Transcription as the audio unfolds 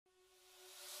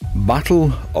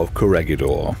Battle of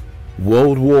Corregidor.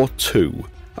 World War II,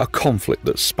 a conflict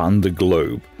that spanned the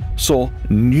globe, saw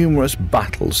numerous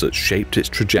battles that shaped its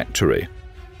trajectory.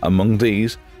 Among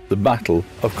these, the Battle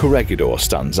of Corregidor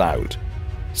stands out.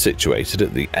 Situated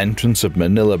at the entrance of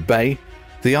Manila Bay,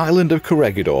 the island of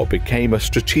Corregidor became a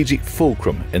strategic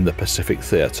fulcrum in the Pacific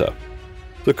theatre.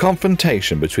 The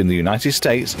confrontation between the United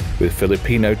States with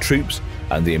Filipino troops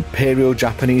and the Imperial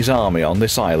Japanese Army on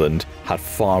this island had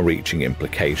far-reaching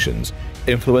implications,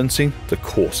 influencing the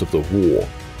course of the war.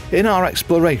 In our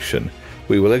exploration,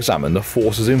 we will examine the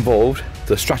forces involved,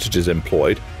 the strategies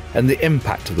employed, and the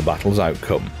impact of the battle's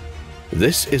outcome.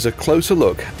 This is a closer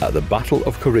look at the Battle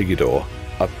of Corregidor,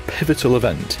 a pivotal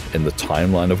event in the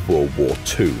timeline of World War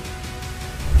II.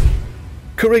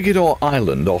 Corregidor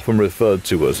Island, often referred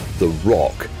to as the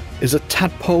Rock, is a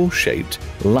tadpole-shaped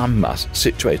landmass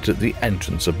situated at the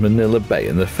entrance of Manila Bay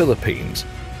in the Philippines.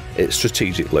 Its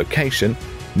strategic location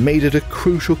made it a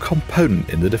crucial component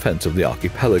in the defense of the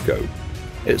archipelago.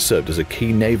 It served as a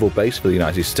key naval base for the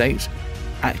United States,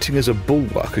 acting as a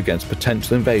bulwark against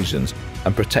potential invasions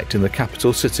and protecting the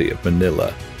capital city of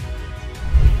Manila.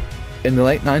 In the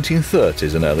late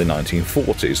 1930s and early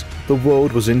 1940s, the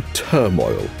world was in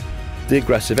turmoil. The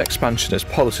aggressive expansionist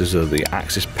policies of the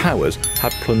Axis powers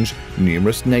had plunged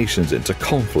numerous nations into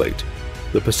conflict.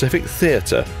 The Pacific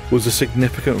theatre was a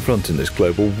significant front in this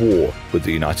global war, with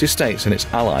the United States and its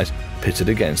allies pitted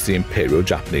against the Imperial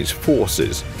Japanese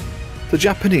forces. The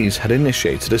Japanese had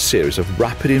initiated a series of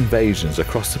rapid invasions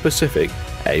across the Pacific,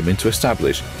 aiming to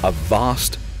establish a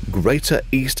vast, Greater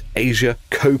East Asia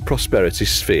co-prosperity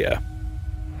sphere.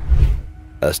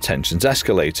 As tensions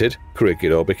escalated,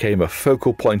 Corregidor became a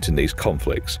focal point in these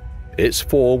conflicts. Its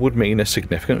fall would mean a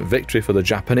significant victory for the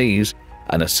Japanese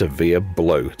and a severe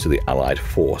blow to the Allied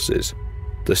forces.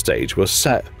 The stage was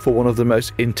set for one of the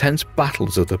most intense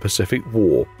battles of the Pacific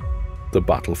War, the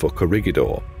Battle for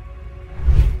Corregidor.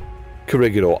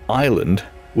 Corregidor Island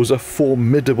was a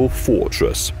formidable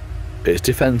fortress. Its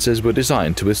defences were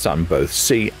designed to withstand both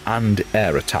sea and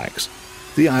air attacks.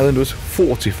 The island was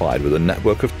fortified with a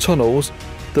network of tunnels,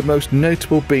 the most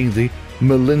notable being the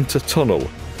Malinta Tunnel,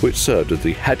 which served as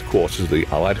the headquarters of the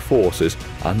Allied forces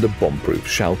and a bomb-proof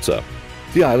shelter.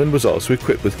 The island was also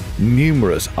equipped with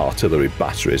numerous artillery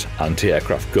batteries,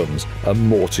 anti-aircraft guns and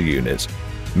mortar units,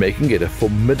 making it a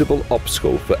formidable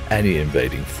obstacle for any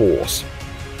invading force.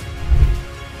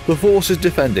 The forces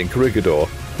defending Corregidor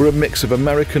were a mix of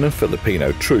American and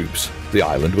Filipino troops. The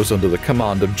island was under the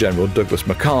command of General Douglas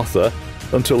MacArthur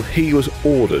until he was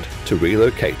ordered to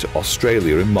relocate to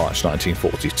Australia in March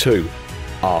 1942.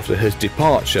 After his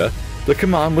departure, the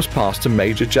command was passed to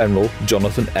Major General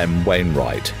Jonathan M.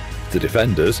 Wainwright. The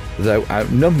defenders, though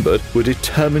outnumbered, were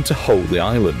determined to hold the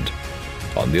island.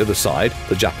 On the other side,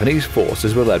 the Japanese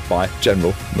forces were led by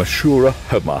General Mashura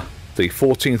Hama. The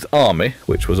 14th Army,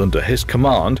 which was under his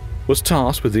command, was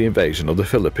tasked with the invasion of the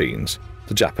Philippines.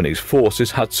 The Japanese forces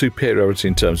had superiority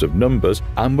in terms of numbers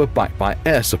and were backed by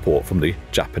air support from the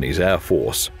Japanese Air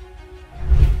Force.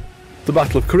 The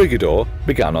Battle of Corregidor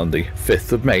began on the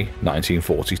 5th of May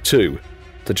 1942.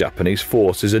 The Japanese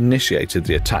forces initiated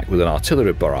the attack with an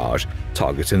artillery barrage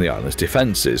targeting the island's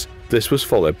defences. This was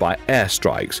followed by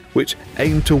airstrikes, which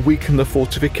aimed to weaken the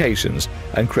fortifications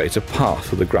and create a path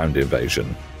for the ground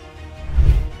invasion.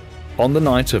 On the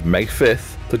night of May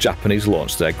 5th, the Japanese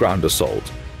launched their ground assault.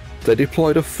 They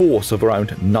deployed a force of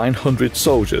around 900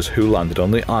 soldiers who landed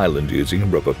on the island using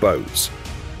rubber boats.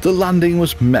 The landing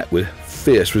was met with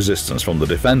fierce resistance from the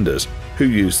defenders, who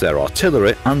used their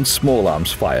artillery and small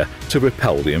arms fire to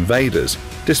repel the invaders.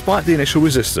 Despite the initial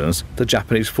resistance, the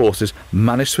Japanese forces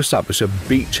managed to establish a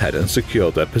beachhead and secure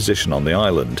their position on the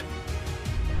island.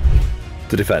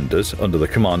 The defenders, under the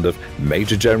command of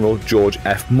Major General George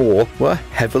F. Moore, were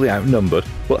heavily outnumbered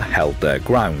but held their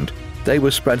ground. They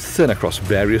were spread thin across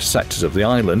various sectors of the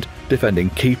island, defending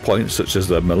key points such as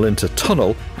the Malinta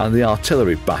Tunnel and the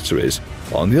artillery batteries.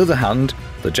 On the other hand,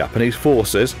 the Japanese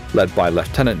forces, led by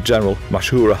Lieutenant General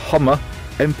Mashura Hama,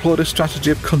 employed a strategy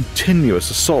of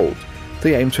continuous assault.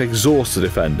 They aimed to exhaust the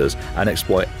defenders and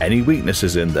exploit any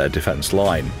weaknesses in their defense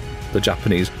line. The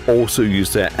Japanese also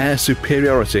used their air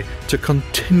superiority to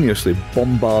continuously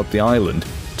bombard the island,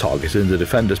 targeting the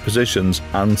defenders' positions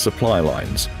and supply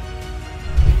lines.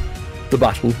 The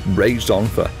battle raged on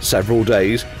for several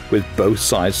days, with both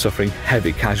sides suffering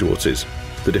heavy casualties.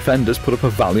 The defenders put up a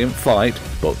valiant fight,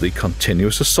 but the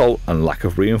continuous assault and lack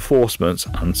of reinforcements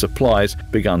and supplies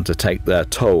began to take their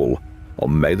toll.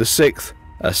 On May the 6th,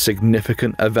 a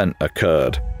significant event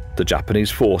occurred. The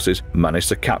Japanese forces managed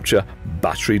to capture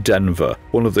Battery Denver,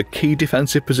 one of the key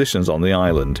defensive positions on the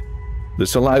island.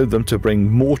 This allowed them to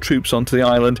bring more troops onto the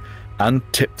island and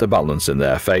tip the balance in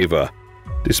their favour.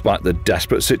 Despite the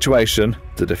desperate situation,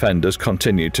 the defenders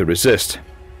continued to resist.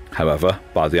 However,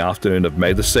 by the afternoon of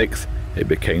May the 6th, it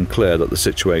became clear that the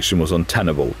situation was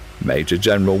untenable. Major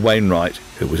General Wainwright,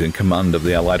 who was in command of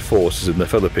the Allied forces in the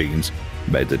Philippines,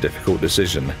 made the difficult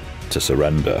decision to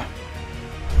surrender.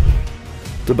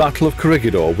 The Battle of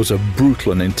Corregidor was a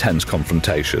brutal and intense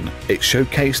confrontation. It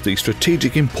showcased the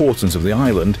strategic importance of the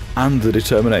island and the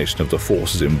determination of the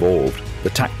forces involved. The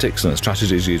tactics and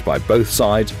strategies used by both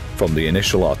sides, from the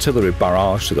initial artillery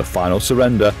barrage to the final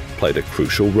surrender, played a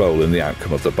crucial role in the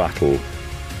outcome of the battle.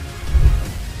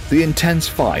 The intense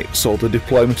fight saw the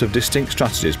deployment of distinct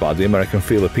strategies by the American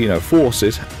Filipino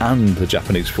forces and the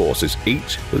Japanese forces,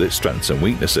 each with its strengths and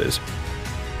weaknesses.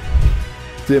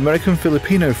 The American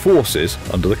Filipino forces,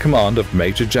 under the command of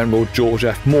Major General George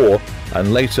F. Moore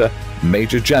and later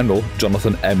Major General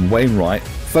Jonathan M. Wainwright,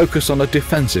 focused on a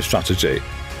defensive strategy.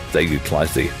 They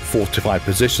utilised the fortified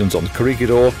positions on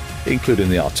Corregidor, including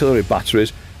the artillery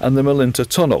batteries and the Malinta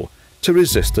Tunnel, to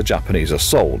resist the Japanese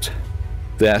assault.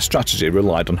 Their strategy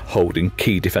relied on holding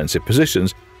key defensive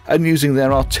positions and using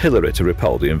their artillery to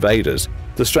repel the invaders.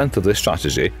 The strength of this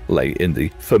strategy lay in the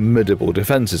formidable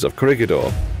defences of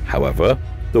Corregidor. However,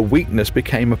 the weakness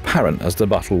became apparent as the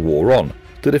battle wore on.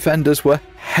 The defenders were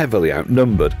heavily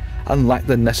outnumbered and lacked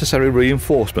the necessary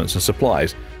reinforcements and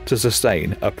supplies to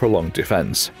sustain a prolonged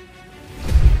defence.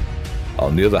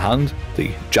 On the other hand,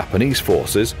 the Japanese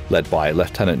forces, led by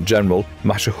Lieutenant General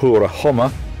Masahiro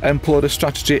Homma, employed a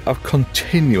strategy of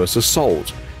continuous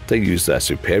assault. They used their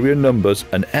superior numbers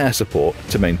and air support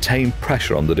to maintain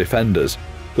pressure on the defenders.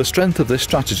 The strength of this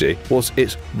strategy was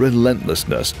its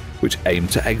relentlessness, which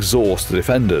aimed to exhaust the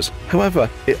defenders. However,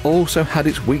 it also had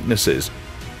its weaknesses.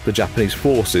 The Japanese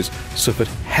forces suffered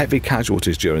heavy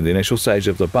casualties during the initial stage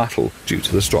of the battle due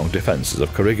to the strong defences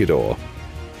of Corregidor.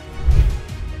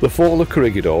 The fall of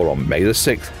Corregidor on May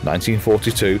 6,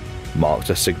 1942, marked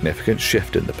a significant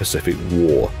shift in the Pacific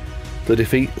War. The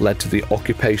defeat led to the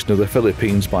occupation of the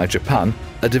Philippines by Japan,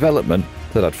 a development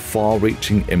that had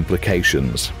far-reaching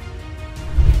implications.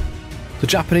 The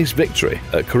Japanese victory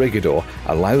at Corregidor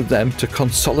allowed them to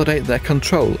consolidate their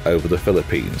control over the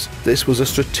Philippines. This was a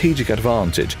strategic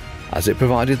advantage, as it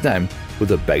provided them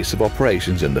with a base of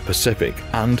operations in the Pacific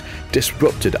and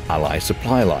disrupted Allied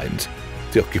supply lines.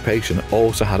 The occupation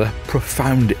also had a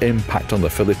profound impact on the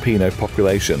Filipino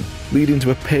population, leading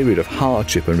to a period of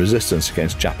hardship and resistance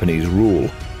against Japanese rule.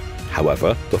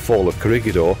 However, the fall of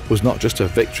Corregidor was not just a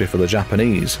victory for the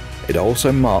Japanese, it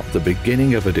also marked the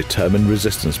beginning of a determined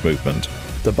resistance movement.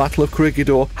 The Battle of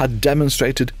Corregidor had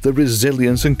demonstrated the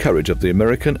resilience and courage of the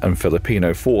American and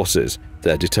Filipino forces.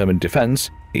 Their determined defense,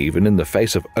 even in the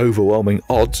face of overwhelming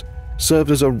odds,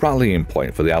 served as a rallying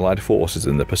point for the Allied forces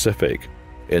in the Pacific.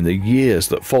 In the years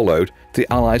that followed,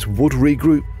 the Allies would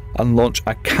regroup and launch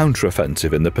a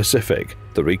counteroffensive in the Pacific.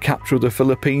 The recapture of the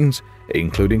Philippines,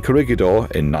 including Corregidor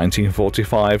in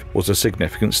 1945, was a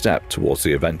significant step towards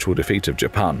the eventual defeat of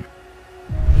Japan.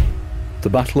 The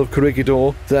Battle of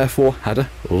Corregidor therefore had a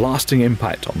lasting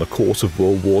impact on the course of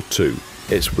World War II.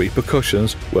 Its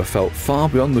repercussions were felt far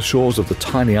beyond the shores of the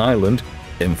tiny island,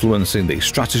 influencing the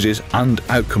strategies and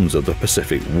outcomes of the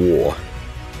Pacific War.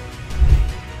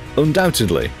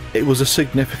 Undoubtedly, it was a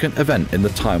significant event in the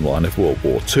timeline of World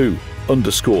War II,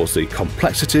 underscores the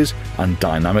complexities and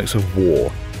dynamics of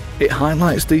war. It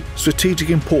highlights the strategic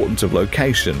importance of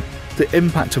location, the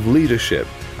impact of leadership,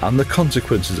 and the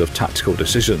consequences of tactical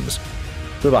decisions.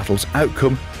 The battle's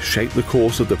outcome shaped the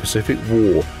course of the Pacific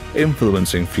War,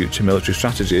 influencing future military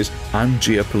strategies and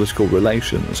geopolitical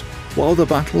relations. While the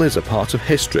battle is a part of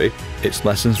history, its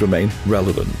lessons remain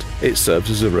relevant. It serves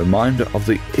as a reminder of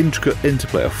the intricate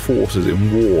interplay of forces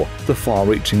in war, the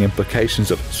far-reaching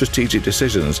implications of strategic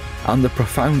decisions, and the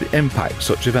profound impact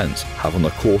such events have on the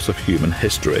course of human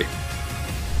history.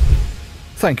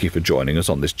 Thank you for joining us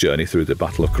on this journey through the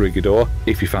Battle of Corregidor.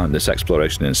 If you found this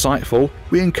exploration insightful,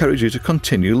 we encourage you to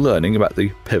continue learning about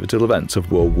the pivotal events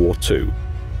of World War II.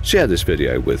 Share this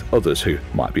video with others who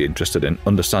might be interested in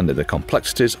understanding the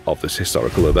complexities of this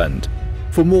historical event.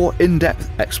 For more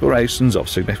in-depth explorations of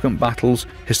significant battles,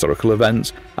 historical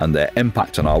events, and their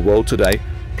impact on our world today,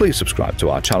 please subscribe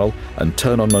to our channel and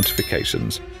turn on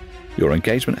notifications. Your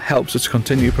engagement helps us to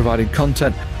continue providing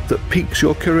content that piques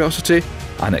your curiosity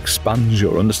and expands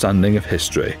your understanding of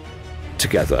history.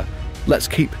 Together, let's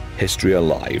keep history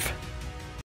alive.